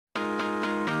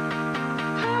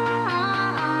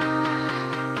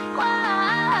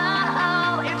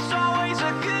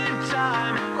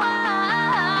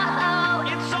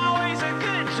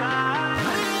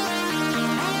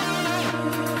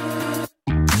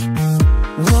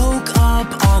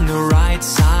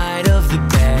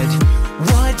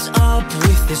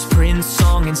this Prince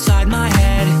song inside my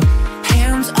head.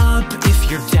 Hands up if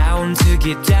you're down to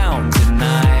get down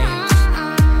tonight,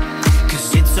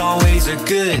 'cause it's always a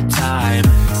good time.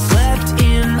 Slept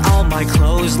in all my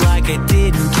clothes like I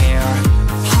didn't care.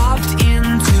 Hopped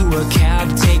into a cab,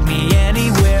 take me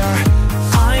anywhere.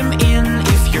 I'm in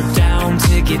if you're down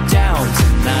to get down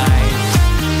tonight,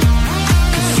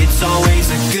 'cause it's always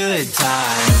a good